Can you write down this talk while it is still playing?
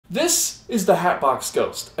This is the Hatbox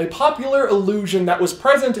Ghost, a popular illusion that was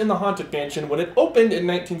present in the Haunted Mansion when it opened in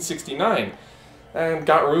 1969, and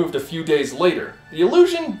got removed a few days later. The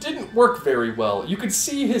illusion didn't work very well. You could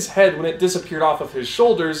see his head when it disappeared off of his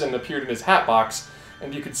shoulders and appeared in his hatbox,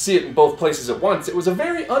 and you could see it in both places at once. It was a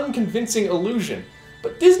very unconvincing illusion,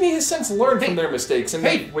 but Disney has since learned from their mistakes and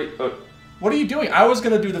wait, what are you doing? I was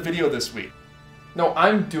gonna do the video this week. No,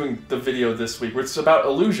 I'm doing the video this week, which is about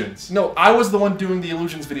illusions. No, I was the one doing the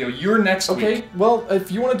illusions video. You're next week. Okay, well,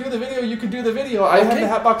 if you want to do the video, you can do the video. I have the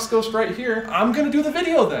Hatbox Ghost right here. I'm gonna do the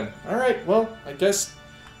video then. Alright, well, I guess...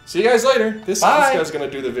 See you guys later. This guy's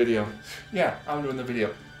gonna do the video. Yeah, I'm doing the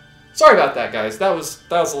video. Sorry about that, guys. That was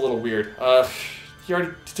a little weird. He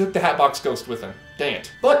already took the Hatbox Ghost with him. Dang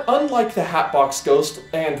it. But unlike the Hatbox Ghost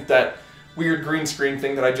and that weird green screen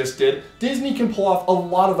thing that I just did, Disney can pull off a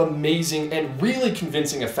lot of amazing and really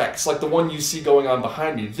convincing effects, like the one you see going on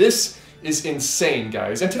behind me. This is insane,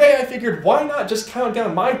 guys. And today I figured, why not just count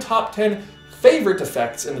down my top 10 favorite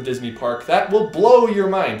effects in the Disney park that will blow your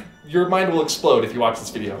mind. Your mind will explode if you watch this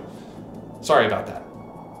video. Sorry about that.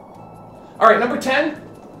 Alright, number 10.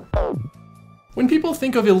 When people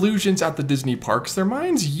think of illusions at the Disney parks, their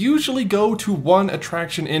minds usually go to one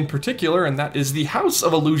attraction in particular, and that is the House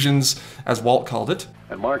of Illusions, as Walt called it.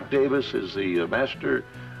 And Mark Davis is the master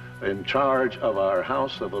in charge of our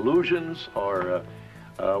House of Illusions, or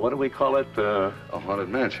what do we call it? A Haunted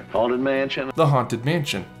Mansion. Haunted Mansion. The Haunted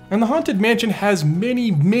Mansion. And the Haunted Mansion has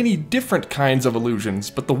many, many different kinds of illusions,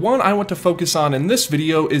 but the one I want to focus on in this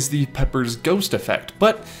video is the Pepper's Ghost effect.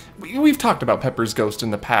 But we've talked about Pepper's Ghost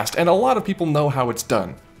in the past, and a lot of people know how it's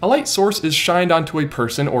done. A light source is shined onto a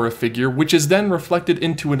person or a figure, which is then reflected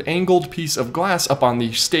into an angled piece of glass up on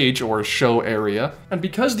the stage or show area, and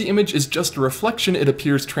because the image is just a reflection, it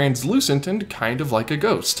appears translucent and kind of like a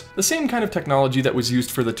ghost. The same kind of technology that was used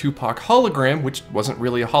for the Tupac hologram, which wasn't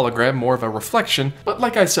really a hologram, more of a reflection, but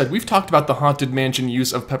like I said, we've talked about the Haunted Mansion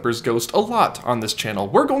use of Pepper's Ghost a lot on this channel.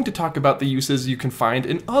 We're going to talk about the uses you can find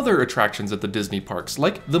in other attractions at the Disney parks,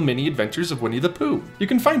 like the Mini Adventures of Winnie the Pooh. You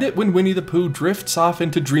can find it when Winnie the Pooh drifts off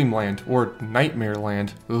into Dreamland, or Nightmare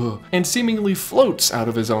Land, and seemingly floats out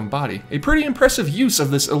of his own body. A pretty impressive use of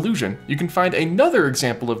this illusion. You can find another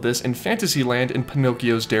example of this in Fantasyland in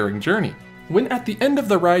Pinocchio's Daring Journey, when at the end of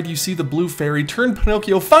the ride you see the blue fairy turn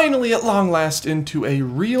Pinocchio finally at long last into a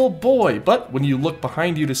real boy, but when you look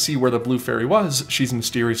behind you to see where the blue fairy was, she's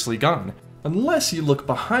mysteriously gone. Unless you look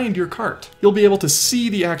behind your cart. You'll be able to see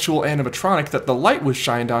the actual animatronic that the light was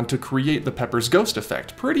shined on to create the Pepper's Ghost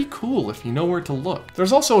effect. Pretty cool if you know where to look.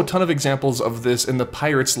 There's also a ton of examples of this in the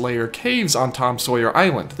Pirate's Lair caves on Tom Sawyer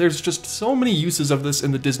Island. There's just so many uses of this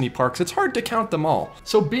in the Disney parks, it's hard to count them all.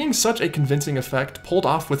 So being such a convincing effect pulled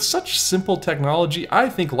off with such simple technology, I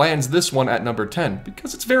think lands this one at number 10,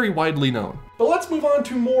 because it's very widely known. But let's move on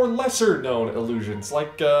to more lesser known illusions,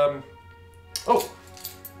 like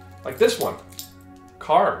like this one.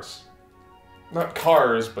 Cars. Not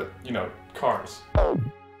cars, but, you know, cars.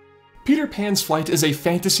 Peter Pan's Flight is a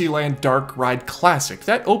Fantasyland dark ride classic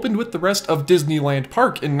that opened with the rest of Disneyland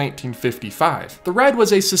Park in 1955. The ride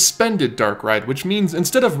was a suspended dark ride, which means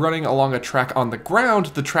instead of running along a track on the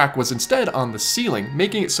ground, the track was instead on the ceiling,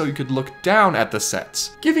 making it so you could look down at the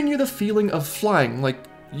sets, giving you the feeling of flying, like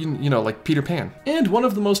you know, like Peter Pan. And one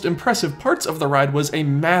of the most impressive parts of the ride was a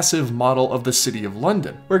massive model of the City of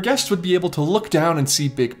London, where guests would be able to look down and see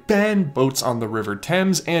Big Ben, boats on the River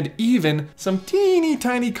Thames, and even some teeny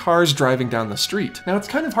tiny cars driving down the street. Now it's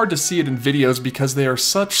kind of hard to see it in videos because they are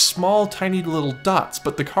such small tiny little dots,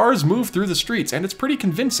 but the cars move through the streets and it's pretty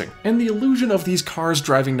convincing. And the illusion of these cars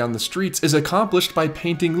driving down the streets is accomplished by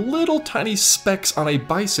painting little tiny specks on a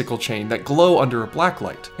bicycle chain that glow under a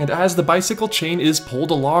blacklight. And as the bicycle chain is pulled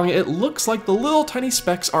along, it looks like the little tiny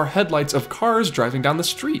specks are headlights of cars driving down the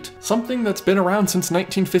street. Something that's been around since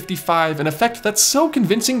 1955, an effect that's so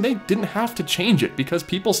convincing they didn't have to change it because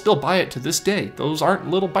people still buy it to this day. Those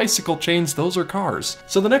aren't little bicycle chains, those are cars.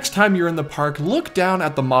 So the next time you're in the park, look down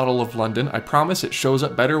at the model of London. I promise it shows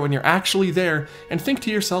up better when you're actually there, and think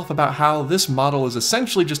to yourself about how this model is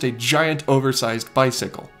essentially just a giant oversized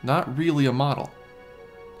bicycle, not really a model.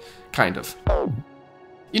 Kind of.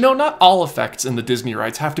 You know, not all effects in the Disney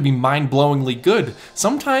rides have to be mind-blowingly good.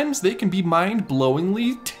 Sometimes they can be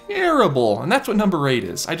mind-blowingly terrible, and that's what number 8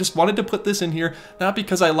 is. I just wanted to put this in here, not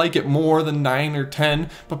because I like it more than 9 or 10,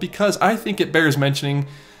 but because I think it bears mentioning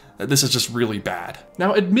This is just really bad.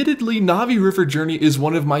 Now, admittedly, Navi River Journey is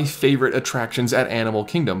one of my favorite attractions at Animal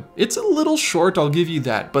Kingdom. It's a little short, I'll give you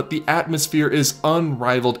that, but the atmosphere is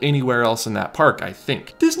unrivaled anywhere else in that park, I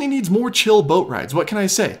think. Disney needs more chill boat rides, what can I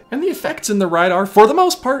say? And the effects in the ride are, for the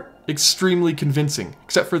most part, extremely convincing,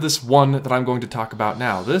 except for this one that I'm going to talk about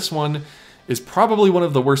now. This one is probably one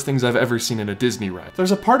of the worst things I've ever seen in a Disney ride.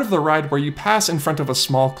 There's a part of the ride where you pass in front of a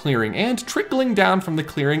small clearing, and trickling down from the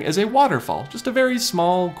clearing is a waterfall, just a very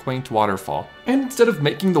small, quaint waterfall. And instead of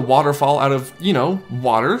making the waterfall out of, you know,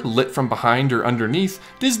 water lit from behind or underneath,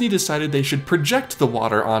 Disney decided they should project the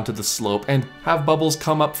water onto the slope and have bubbles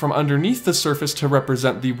come up from underneath the surface to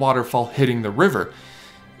represent the waterfall hitting the river,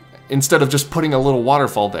 instead of just putting a little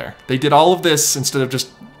waterfall there. They did all of this instead of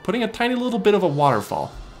just putting a tiny little bit of a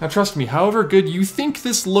waterfall. Now trust me, however good you think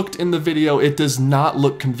this looked in the video, it does not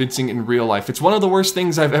look convincing in real life. It's one of the worst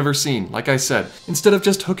things I've ever seen, like I said. Instead of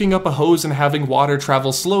just hooking up a hose and having water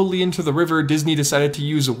travel slowly into the river, Disney decided to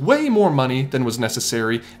use way more money than was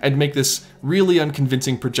necessary and make this really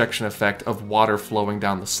unconvincing projection effect of water flowing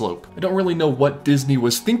down the slope. I don't really know what Disney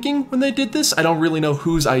was thinking when they did this. I don't really know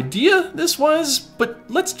whose idea this was, but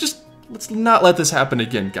let's not let this happen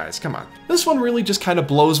again, guys, come on. This one really just kind of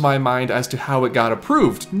blows my mind as to how it got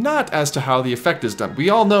approved, not as to how the effect is done. We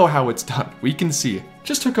all know how it's done, we can see it.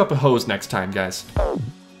 Just hook up a hose next time, guys.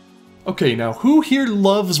 Okay, now who here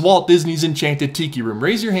loves Walt Disney's Enchanted Tiki Room?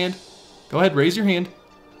 Raise your hand. Go ahead, raise your hand.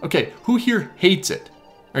 Okay, who here hates it?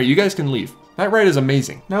 Alright, you guys can leave. That ride is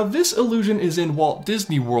amazing. Now this illusion is in Walt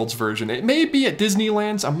Disney World's version. It may be at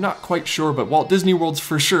Disneyland's, I'm not quite sure, but Walt Disney World's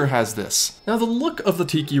for sure has this. Now the look of the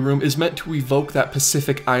Tiki Room is meant to evoke that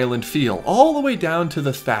Pacific Island feel, all the way down to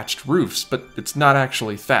the thatched roofs, but it's not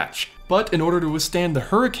actually thatch. But in order to withstand the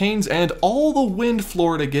hurricanes and all the wind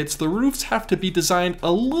Florida gets, the roofs have to be designed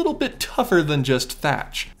a little bit tougher than just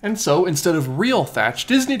thatch. And so, instead of real thatch,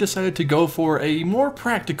 Disney decided to go for a more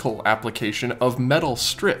practical application of metal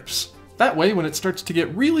strips. That way, when it starts to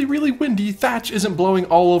get really, really windy, thatch isn't blowing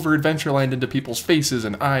all over Adventureland into people's faces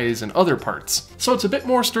and eyes and other parts. So it's a bit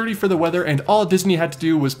more sturdy for the weather, and all Disney had to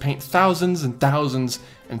do was paint thousands and thousands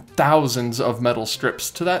and thousands of metal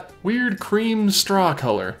strips to that weird cream straw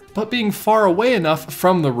color. But being far away enough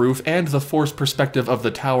from the roof and the forced perspective of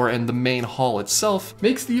the tower and the main hall itself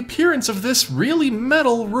makes the appearance of this really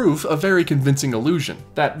metal roof a very convincing illusion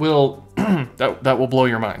that will that will blow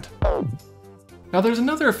your mind. Now there's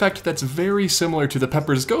another effect that's very similar to the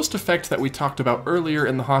Pepper's Ghost effect that we talked about earlier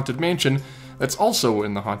in the Haunted Mansion, that's also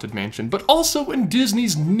in the Haunted Mansion, but also in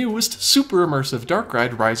Disney's newest super immersive dark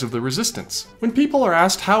ride, Rise of the Resistance. When people are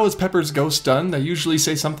asked how is Pepper's Ghost done, they usually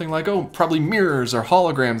say something like, oh, probably mirrors or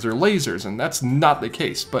holograms or lasers, and that's not the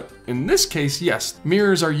case. But in this case, yes,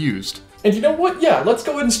 mirrors are used. And you know what? Yeah, let's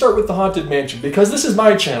go ahead and start with the Haunted Mansion, because this is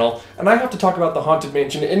my channel, and I have to talk about the Haunted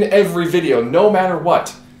Mansion in every video, no matter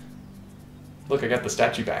what. Look, I got the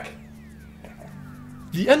statue back.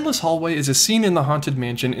 The Endless Hallway is a scene in the Haunted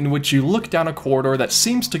Mansion in which you look down a corridor that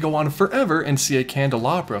seems to go on forever and see a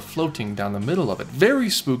candelabra floating down the middle of it. Very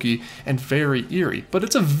spooky and very eerie, but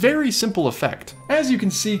it's a very simple effect. As you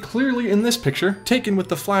can see clearly in this picture, taken with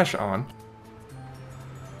the flash on,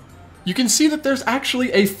 you can see that there's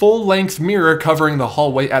actually a full-length mirror covering the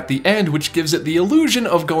hallway at the end, which gives it the illusion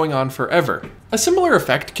of going on forever. A similar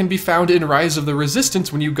effect can be found in Rise of the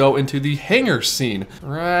Resistance when you go into the hangar scene,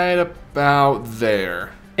 right about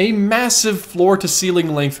there. A massive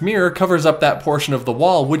floor-to-ceiling length mirror covers up that portion of the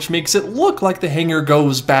wall, which makes it look like the hangar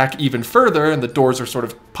goes back even further and the doors are sort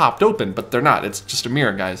of popped open, but they're not, it's just a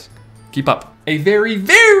mirror, guys. Keep up. A very,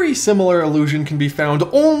 very similar illusion can be found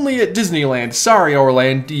only at Disneyland. Sorry,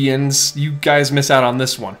 Orlandians, you guys miss out on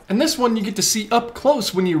this one. And this one you get to see up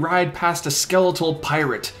close when you ride past a skeletal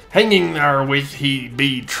pirate, hanging there with he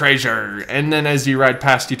be treasure. And then as you ride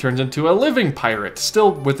past, he turns into a living pirate,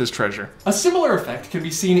 still with his treasure. A similar effect can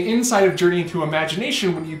be seen inside of Journey into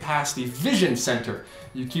Imagination when you pass the Vision Center.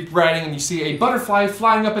 You keep riding and you see a butterfly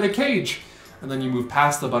flying up in a cage. And then you move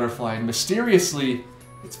past the butterfly and mysteriously,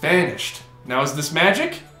 it's vanished. Now is this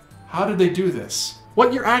magic? How did they do this?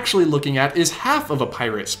 What you're actually looking at is half of a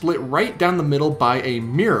pirate split right down the middle by a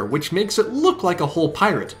mirror, which makes it look like a whole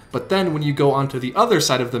pirate. But then when you go onto the other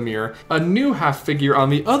side of the mirror, a new half figure on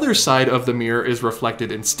the other side of the mirror is reflected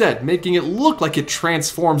instead, making it look like it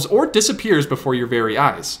transforms or disappears before your very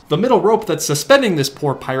eyes. The middle rope that's suspending this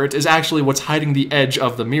poor pirate is actually what's hiding the edge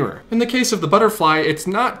of the mirror. In the case of the butterfly, it's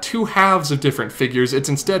not two halves of different figures, it's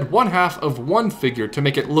instead one half of one figure to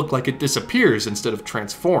make it look like it disappears instead of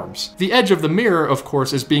transforms. The edge of the mirror, of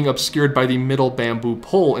course, is being obscured by the middle bamboo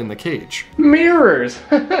pole in the cage. Mirrors!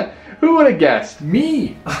 Who would have guessed?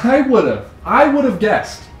 Me! I would have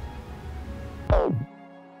guessed.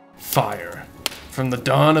 Fire. From the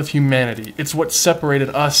dawn of humanity, it's what separated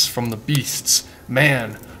us from the beasts.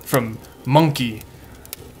 Man from monkey.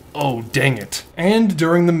 Oh, dang it. And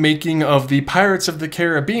during the making of the Pirates of the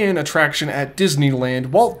Caribbean attraction at Disneyland,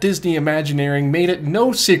 Walt Disney Imagineering made it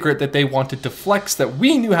no secret that they wanted to flex that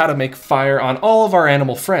we knew how to make fire on all of our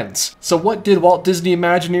animal friends. So what did Walt Disney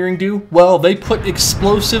Imagineering do? Well, they put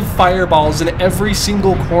explosive fireballs in every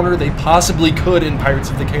single corner they possibly could in Pirates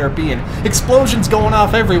of the Caribbean. Explosions going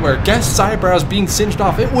off everywhere, guests' eyebrows being singed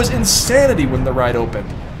off. It was insanity when the ride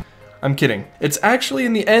opened. I'm kidding. It's actually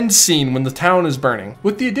in the end scene when the town is burning.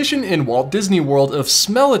 With the addition in Walt Disney World of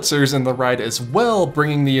Smellitzers in the ride as well,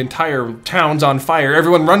 bringing the entire town's on fire,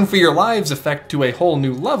 everyone run for your lives effect to a whole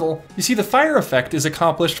new level, you see the fire effect is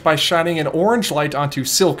accomplished by shining an orange light onto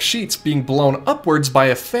silk sheets being blown upwards by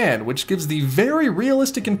a fan, which gives the very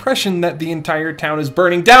realistic impression that the entire town is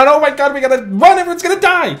burning down. Oh my god, we gotta run, everyone's gonna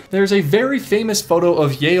die! There's a very famous photo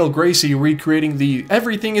of Yale Gracie recreating the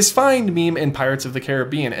 "everything is fine" meme in Pirates of the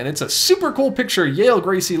Caribbean, and it's a super cool picture. Yale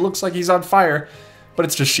Gracie looks like he's on fire, but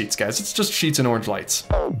it's just sheets, guys. It's just sheets and orange lights.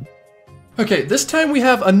 Okay, this time we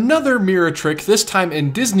have another mirror trick, this time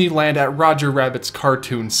in Disneyland at Roger Rabbit's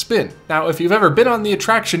Cartoon Spin. Now, if you've ever been on the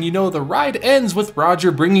attraction, you know the ride ends with Roger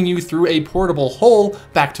bringing you through a portable hole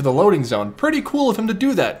back to the loading zone. Pretty cool of him to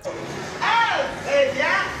do that.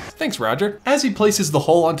 Thanks, Roger. As he places the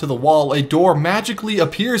hole onto the wall, a door magically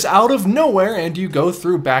appears out of nowhere and you go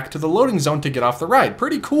through back to the loading zone to get off the ride.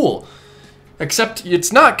 Pretty cool. Except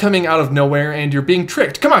it's not coming out of nowhere and you're being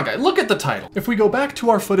tricked. Come on, guys, look at the title. If we go back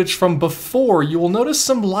to our footage from before, you will notice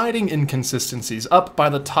some lighting inconsistencies up by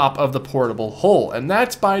the top of the portable hole, and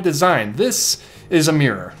that's by design. This is a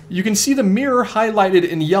mirror. You can see the mirror highlighted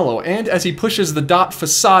in yellow, and as he pushes the dot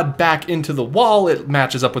facade back into the wall, it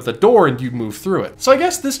matches up with the door and you move through it. So I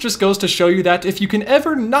guess this just goes to show you that if you can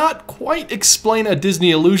ever not quite explain a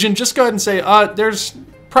Disney illusion, just go ahead and say, there's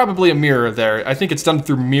probably a mirror there. I think it's done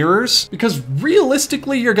through mirrors, because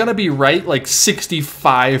realistically, you're gonna be right like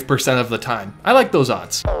 65% of the time. I like those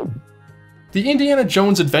odds. The Indiana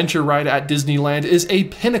Jones Adventure Ride at Disneyland is a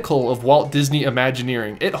pinnacle of Walt Disney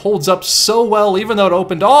Imagineering. It holds up so well even though it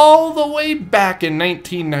opened all the way back in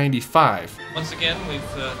 1995. Once again, we've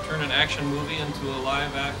turned an action movie into a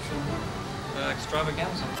live-action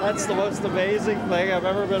extravaganza. That's the most amazing thing I've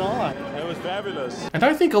ever been on. It was fabulous. And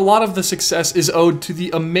I think a lot of the success is owed to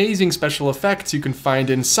the amazing special effects you can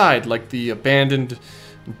find inside, like the abandoned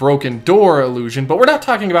broken door illusion, but we're not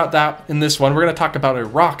talking about that in this one. We're going to talk about a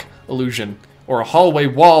rock illusion, or a hallway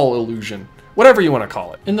wall illusion. Whatever you want to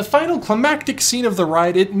call it. In the final climactic scene of the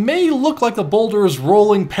ride, it may look like the boulder is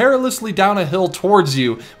rolling perilously down a hill towards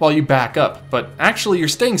you while you back up, but actually you're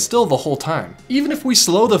staying still the whole time. Even if we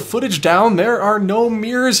slow the footage down, there are no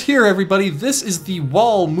mirrors here, everybody. This is the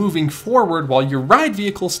wall moving forward while your ride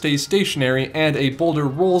vehicle stays stationary and a boulder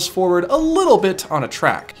rolls forward a little bit on a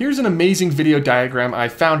track. Here's an amazing video diagram I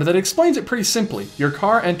found that explains it pretty simply. Your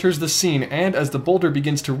car enters the scene, and as the boulder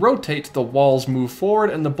begins to rotate, the walls move forward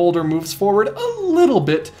and the boulder moves forward a little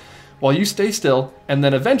bit while you stay still, and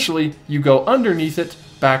then eventually you go underneath it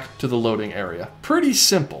back to the loading area. Pretty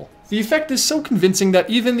simple. The effect is so convincing that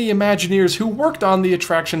even the Imagineers who worked on the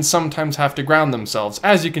attraction sometimes have to ground themselves,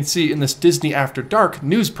 as you can see in this Disney After Dark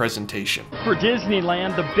news presentation. For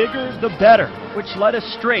Disneyland, the bigger the better, which led us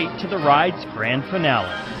straight to the ride's grand finale.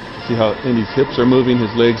 See how Indy's hips are moving,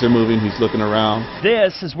 his legs are moving, he's looking around.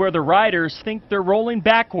 This is where the riders think they're rolling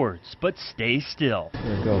backwards, but stay still.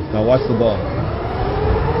 There it goes. Now watch the ball.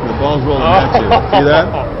 The ball's rolling at you. See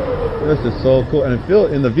that? This is so cool. And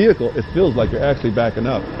in the vehicle, it feels like you're actually backing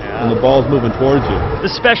up. And the ball's moving towards you.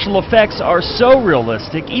 The special effects are so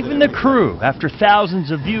realistic, even the crew, after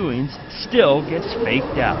thousands of viewings, still gets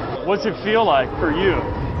faked out. What's it feel like for you?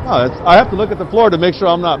 Oh, I have to look at the floor to make sure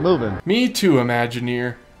I'm not moving. Me too,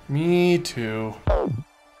 Imagineer. Me too.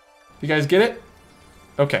 You guys get it?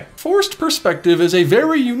 Okay. Forced perspective is a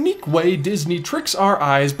very unique way Disney tricks our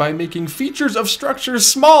eyes by making features of structures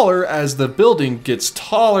smaller as the building gets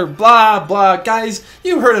taller, blah, blah. Guys,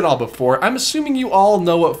 you heard it all before. I'm assuming you all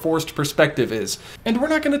know what forced perspective is. And we're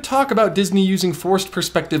not going to talk about Disney using forced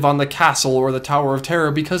perspective on the castle or the Tower of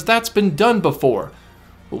Terror because that's been done before.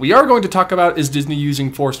 What we are going to talk about is Disney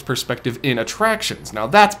using forced perspective in attractions. Now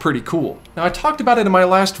that's pretty cool. Now I talked about it in my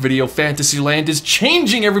last video, Fantasyland is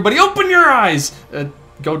changing, everybody! Open your eyes!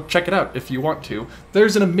 Go check it out if you want to.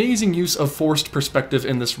 There's an amazing use of forced perspective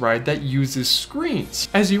in this ride that uses screens.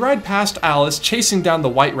 As you ride past Alice chasing down the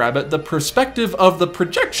White Rabbit, the perspective of the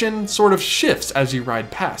projection sort of shifts as you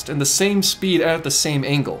ride past, in the same speed and at the same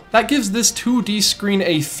angle. That gives this 2D screen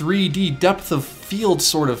a 3D depth of field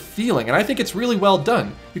sort of feeling, and I think it's really well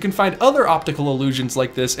done. You can find other optical illusions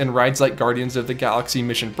like this in rides like Guardians of the Galaxy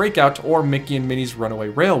Mission Breakout or Mickey and Minnie's Runaway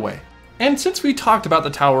Railway. And since we talked about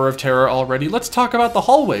the Tower of Terror already, let's talk about the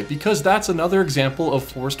hallway, because that's another example of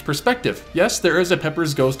forced perspective. Yes, there is a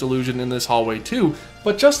Pepper's Ghost illusion in this hallway too,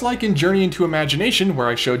 but just like in Journey into Imagination, where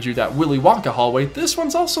I showed you that Willy Wonka hallway, this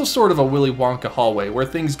one's also sort of a Willy Wonka hallway, where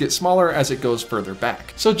things get smaller as it goes further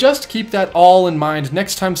back. So just keep that all in mind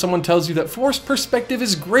next time someone tells you that forced perspective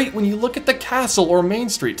is great when you look at the castle or Main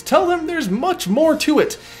Street. Tell them there's much more to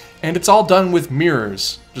it, and it's all done with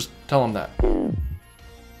mirrors. Just tell them that.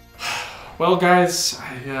 Well, guys,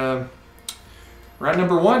 we're at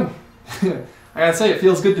number 1. I gotta say, it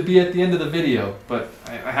feels good to be at the end of the video, but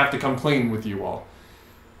I have to come clean with you all.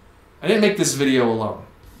 I didn't make this video alone.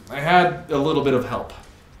 I had a little bit of help.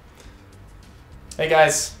 Hey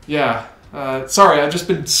guys. Yeah, sorry, I've just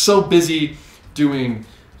been so busy doing,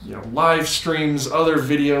 live streams, other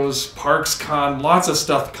videos, ParksCon, lots of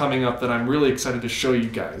stuff coming up that I'm really excited to show you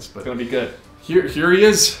guys. But It's gonna be good. Here he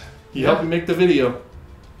is. He helped me make the video.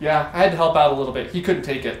 Yeah, I had to help out a little bit. He couldn't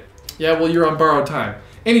take it. Yeah, well, you're on borrowed time.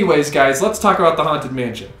 Anyways, guys, let's talk about the Haunted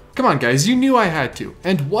Mansion. Come on, guys, you knew I had to.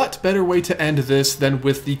 And what better way to end this than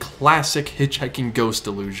with the classic hitchhiking ghost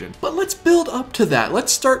illusion? But let's build up to that.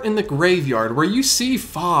 Let's start in the graveyard, where you see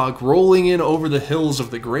fog rolling in over the hills of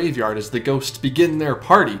the graveyard as the ghosts begin their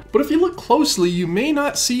party. But if you look closely, you may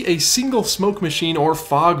not see a single smoke machine or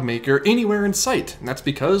fog maker anywhere in sight. And that's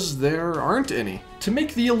because there aren't any. To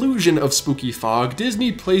make the illusion of spooky fog,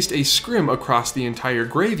 Disney placed a scrim across the entire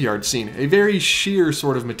graveyard scene, a very sheer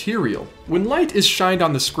sort of material. When light is shined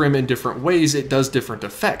on the scrim in different ways, it does different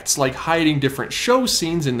effects, like hiding different show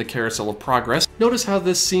scenes in the Carousel of Progress. Notice how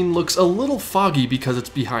this scene looks a little foggy because it's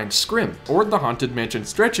behind scrim, or the Haunted Mansion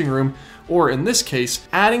stretching room, or in this case,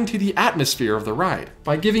 adding to the atmosphere of the ride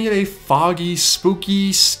by giving it a foggy,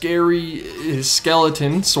 spooky, scary,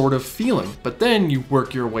 skeleton sort of feeling. But then you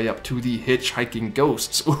work your way up to the hitchhiking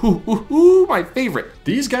ghosts. Ooh, my favorite.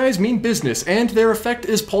 These guys mean business, and their effect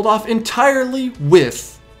is pulled off entirely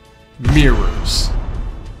with mirrors.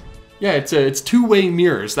 Yeah, it's two-way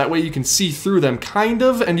mirrors. That way you can see through them, kind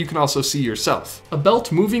of, and you can also see yourself. A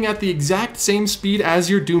belt moving at the exact same speed as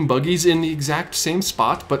your Doom buggies in the exact same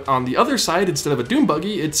spot, but on the other side, instead of a Doom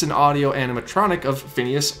buggy, it's an audio animatronic of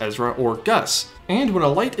Phineas, Ezra, or Gus. And when a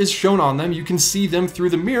light is shown on them, you can see them through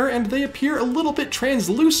the mirror, and they appear a little bit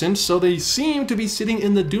translucent, so they seem to be sitting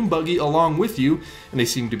in the Doom buggy along with you, and they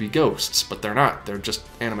seem to be ghosts, but they're not. They're just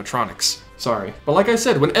animatronics. Sorry. But like I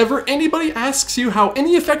said, whenever anybody asks you how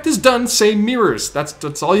any effect is done, say mirrors.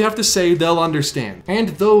 That's all you have to say, they'll understand. And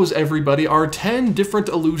those, everybody, are 10 different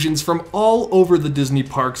illusions from all over the Disney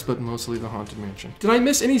parks, but mostly the Haunted Mansion. Did I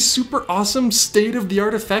miss any super awesome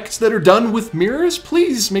state-of-the-art effects that are done with mirrors?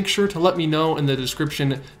 Please make sure to let me know in the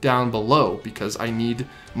description down below, because I need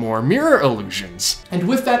more mirror illusions. And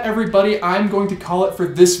with that, everybody, I'm going to call it for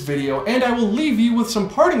this video, and I will leave you with some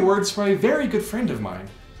parting words from a very good friend of mine.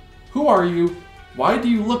 Who are you? Why do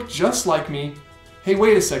you look just like me? Hey,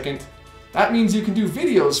 wait a second. That means you can do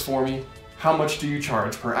videos for me. How much do you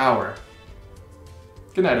charge per hour?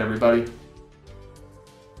 Good night, everybody.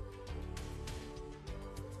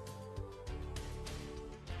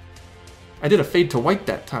 I did a fade to white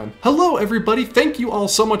that time. Hello, everybody. Thank you all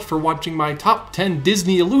so much for watching my top 10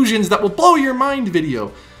 Disney illusions that will blow your mind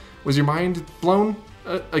video. Was your mind blown?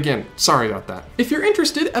 Again, sorry about that. If you're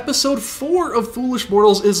interested, episode 4 of Foolish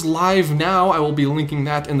Mortals is live now. I will be linking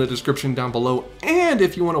that in the description down below. And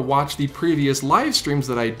if you want to watch the previous live streams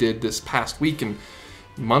that I did this past week and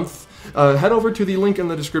month, head over to the link in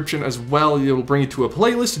the description as well. It will bring you to a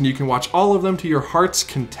playlist and you can watch all of them to your heart's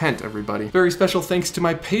content, everybody. Very special thanks to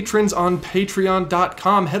my patrons on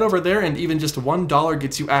patreon.com. Head over there, and even just $1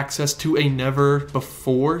 gets you access to a never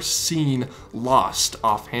before seen lost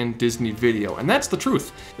offhand Disney video. And that's the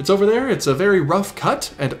truth. It's over there, it's a very rough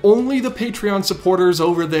cut, and only the Patreon supporters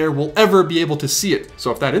over there will ever be able to see it.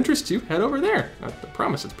 So if that interests you, head over there. I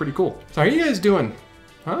promise, it's pretty cool. So how are you guys doing?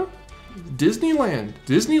 Huh? Disneyland.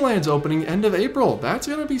 Disneyland's opening end of April. That's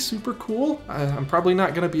gonna be super cool. I'm probably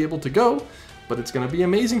not gonna be able to go, but it's gonna be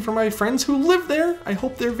amazing for my friends who live there. I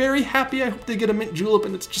hope they're very happy. I hope they get a mint julep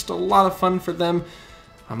and it's just a lot of fun for them.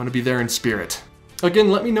 I'm gonna be there in spirit.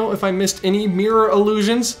 Again, let me know if I missed any mirror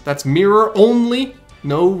illusions. That's mirror only.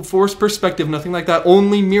 No forced perspective, nothing like that.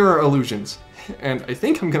 Only mirror illusions. And I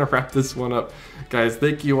think I'm gonna wrap this one up. Guys,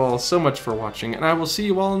 thank you all so much for watching, and I will see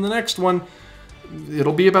you all in the next one.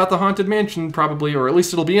 It'll be about the Haunted Mansion, probably, or at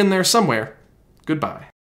least it'll be in there somewhere. Goodbye.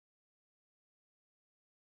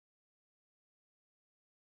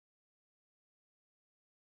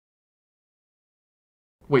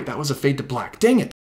 Wait, that was a fade to black. Dang it!